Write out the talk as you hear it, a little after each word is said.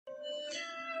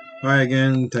Hi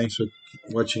again, thanks for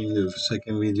watching the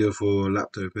second video for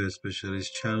Laptop Repair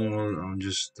Specialist channel. I'm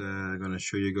just gonna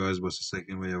show you guys what's the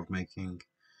second way of making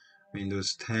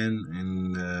Windows 10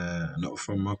 in not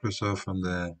from Microsoft, from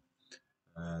the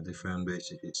different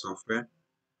basically software.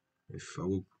 If I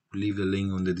will leave the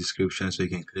link on the description so you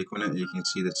can click on it, you can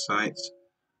see the sites.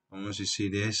 And once you see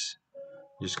this,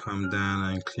 just come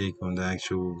down and click on the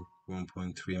actual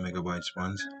 1.3 megabytes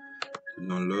ones to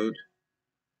download.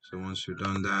 So once you've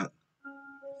done that,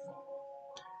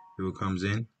 it will comes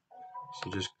in.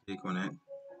 So just click on it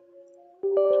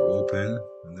to open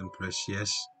and then press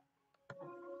yes.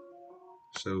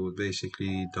 So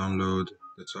basically download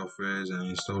the softwares and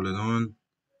install it on.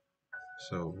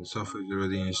 So the software is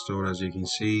already installed, as you can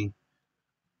see.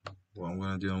 What I'm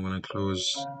gonna do, I'm gonna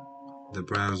close the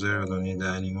browser. I don't need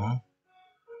that anymore.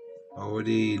 I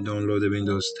already downloaded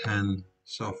Windows 10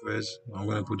 softwares. I'm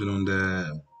gonna put it on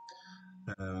the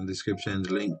description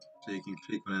link so you can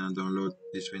click on it and download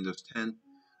this Windows 10.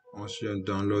 Once you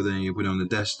download it and you put it on the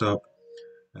desktop,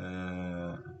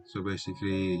 so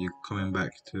basically you're coming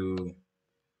back to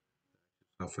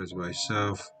softwares by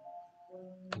itself.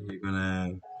 You're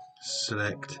gonna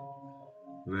select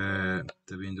where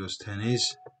the Windows 10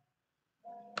 is.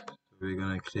 So we're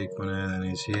gonna click on it and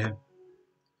it's here.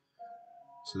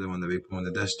 So the one that we put on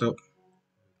the desktop.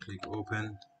 Click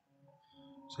open.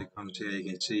 So it comes here, you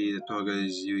can see the toggle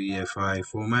is UEFI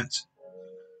format.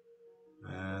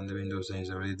 And the Windows 10 is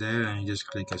already there, and you just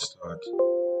click start.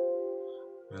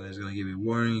 And it's gonna give you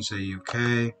warning, say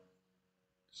OK.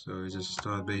 So you just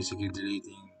start basically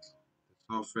deleting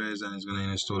the softwares and it's gonna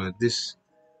install it. This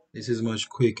is much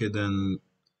quicker than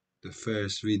the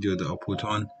first video that I put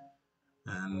on,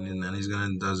 and it's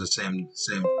gonna does the same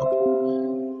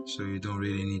job. So you don't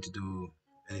really need to do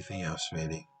anything else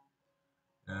really.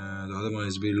 The other one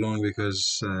is a bit long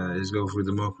because it's go through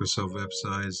the Microsoft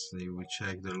websites. You will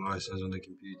check the license on the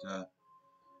computer.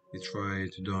 You try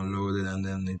to download it and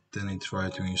then it try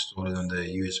to install it on the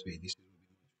USB. This will be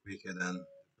much quicker than the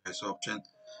first option.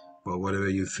 But whatever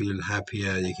you feel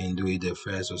happier, you can do it the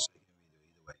first or second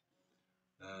video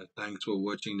either way. Thanks for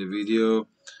watching the video,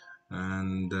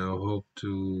 and I hope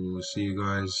to see you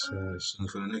guys soon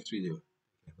for the next video.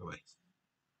 Okay, bye bye.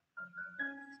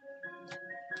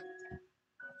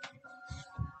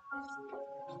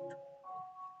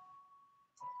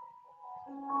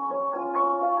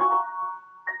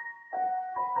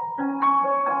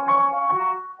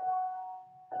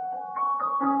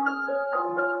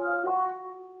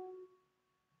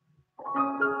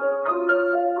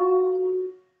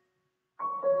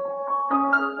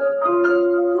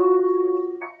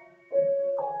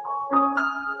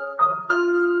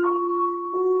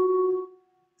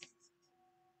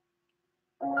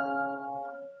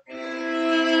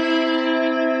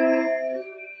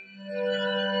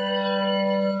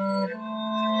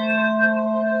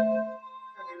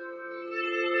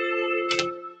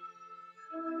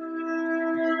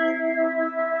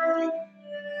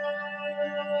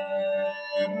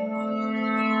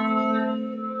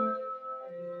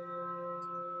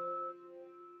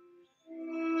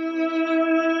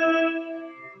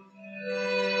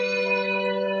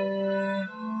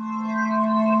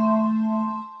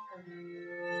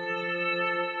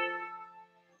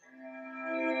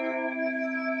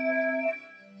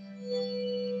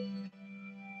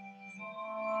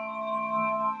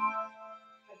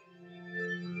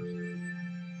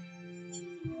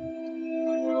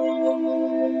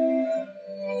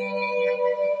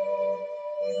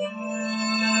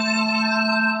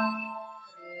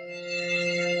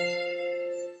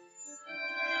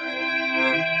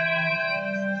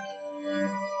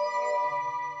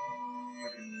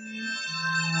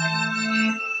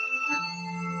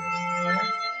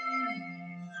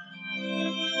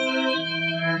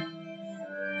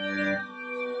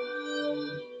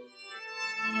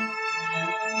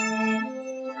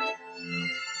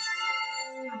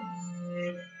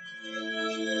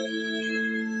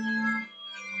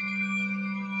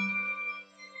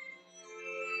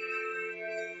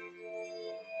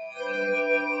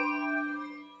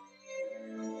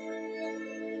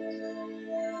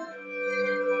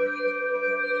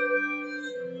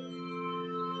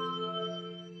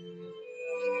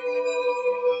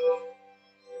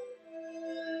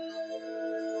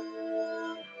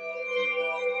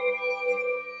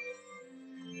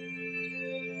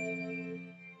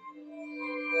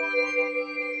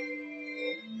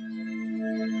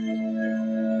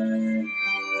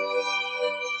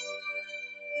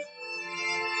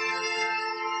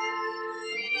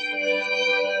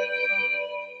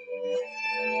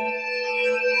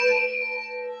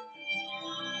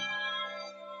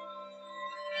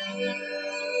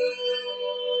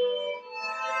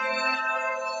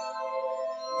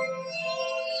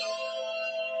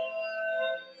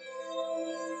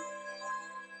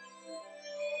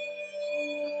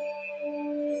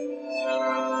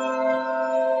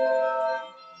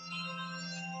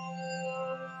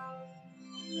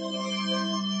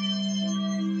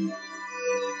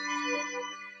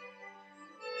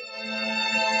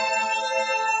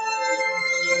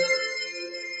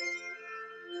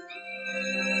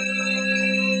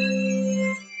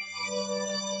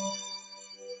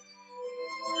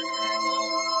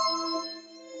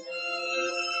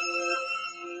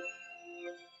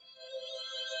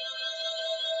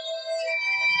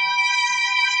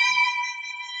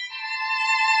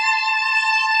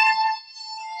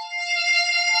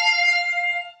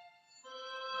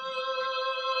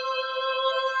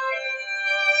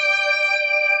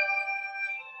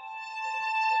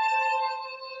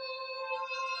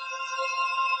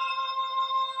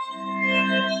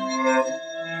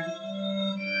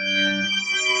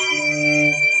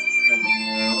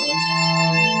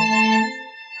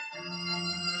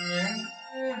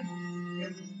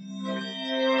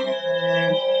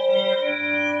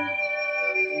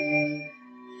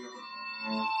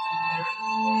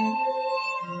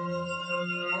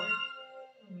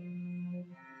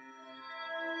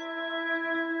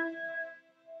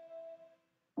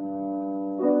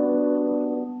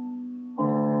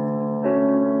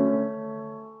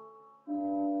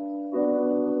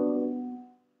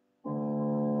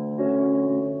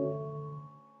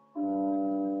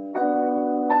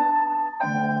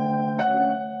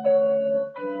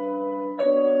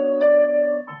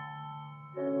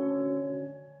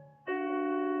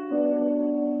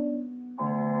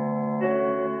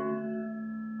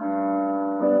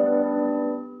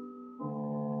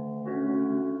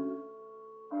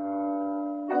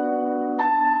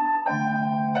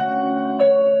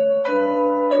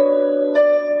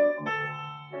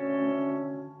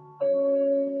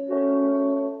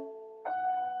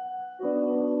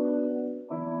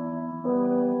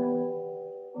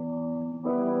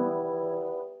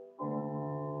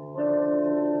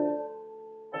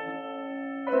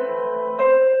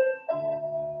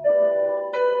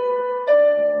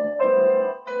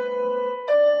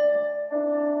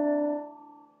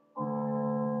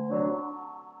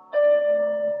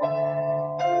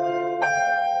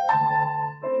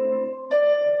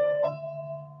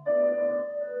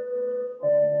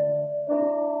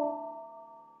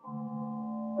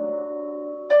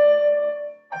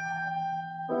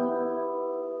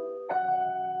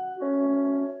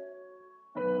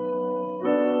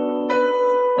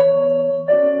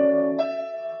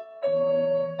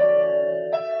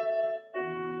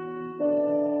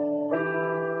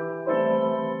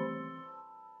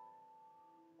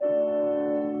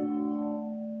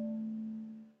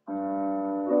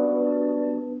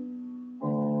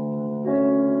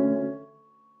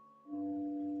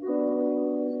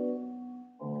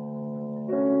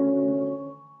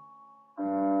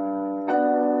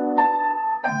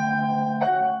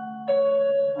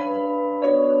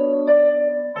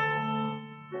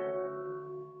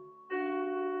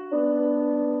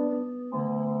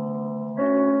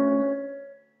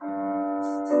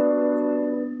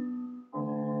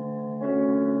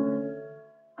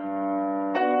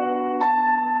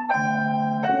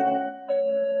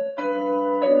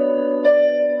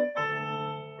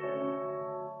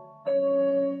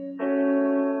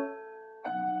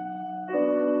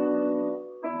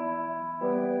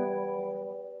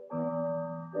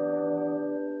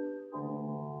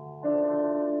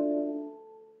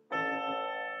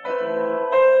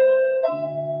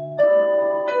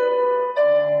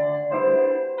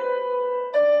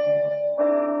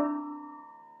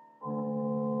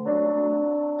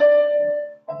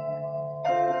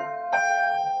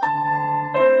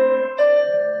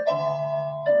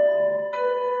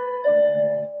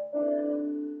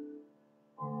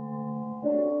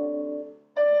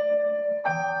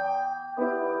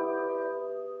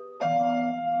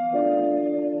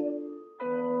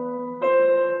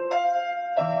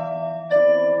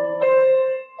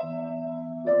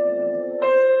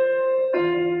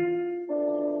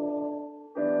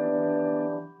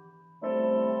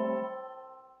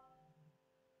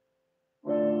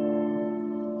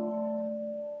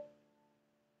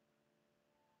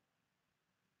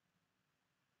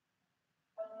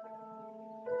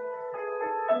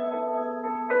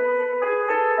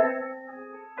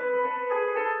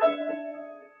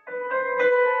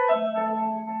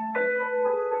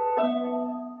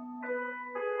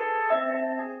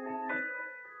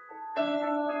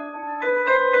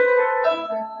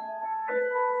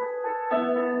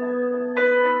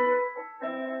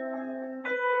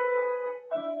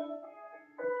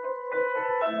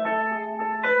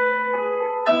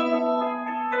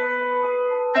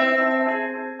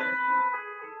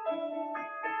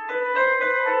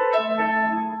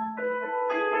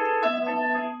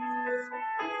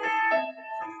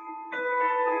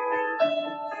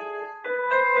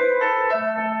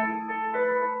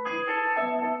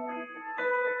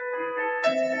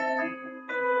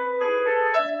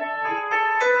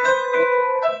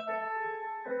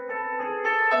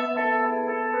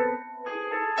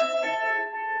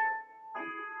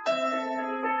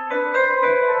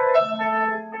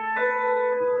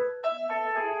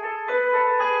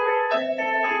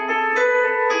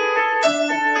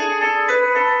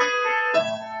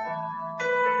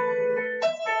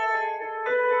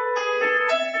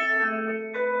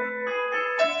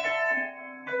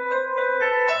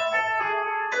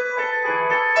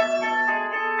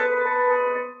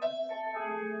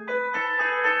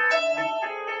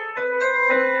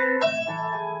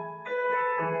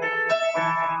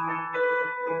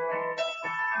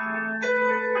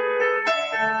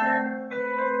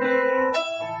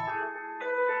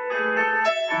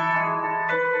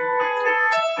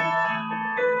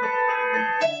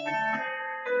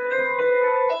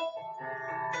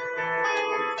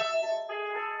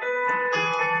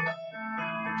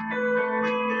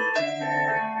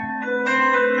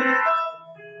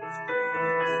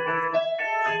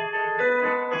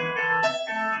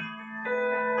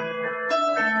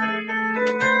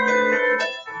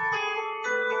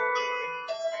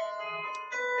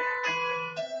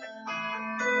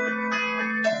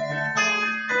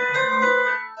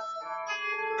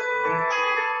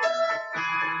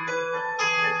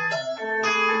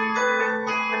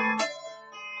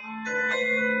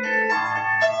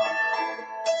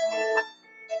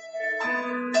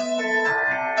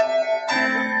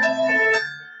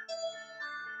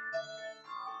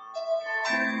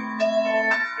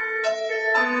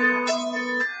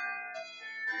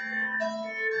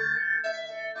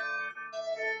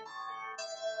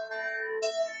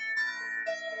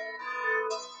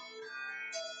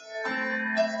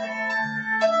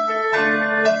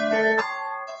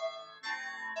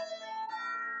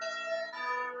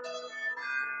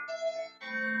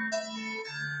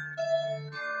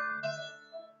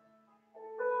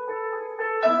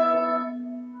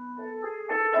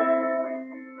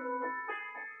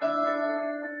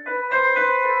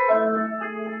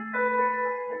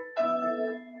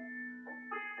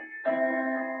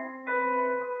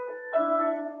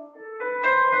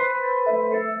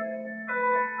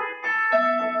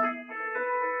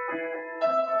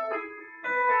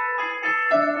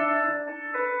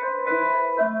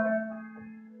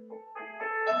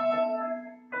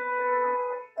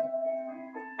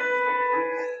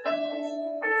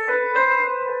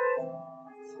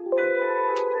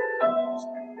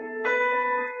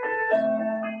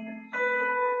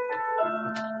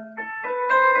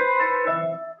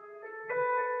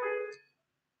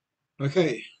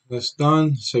 Okay, that's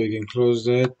done. So you can close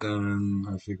that. And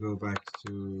if we go back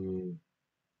to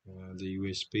the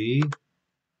USB,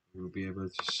 you'll be able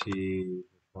to see the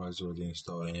files already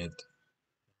installed in it.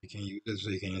 You can use it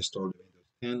so you can install Windows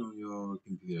 10 on your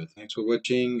computer. Thanks for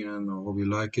watching, and I hope you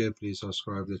like it. Please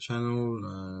subscribe to the channel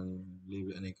and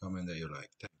leave any comment that you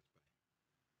like. Thanks.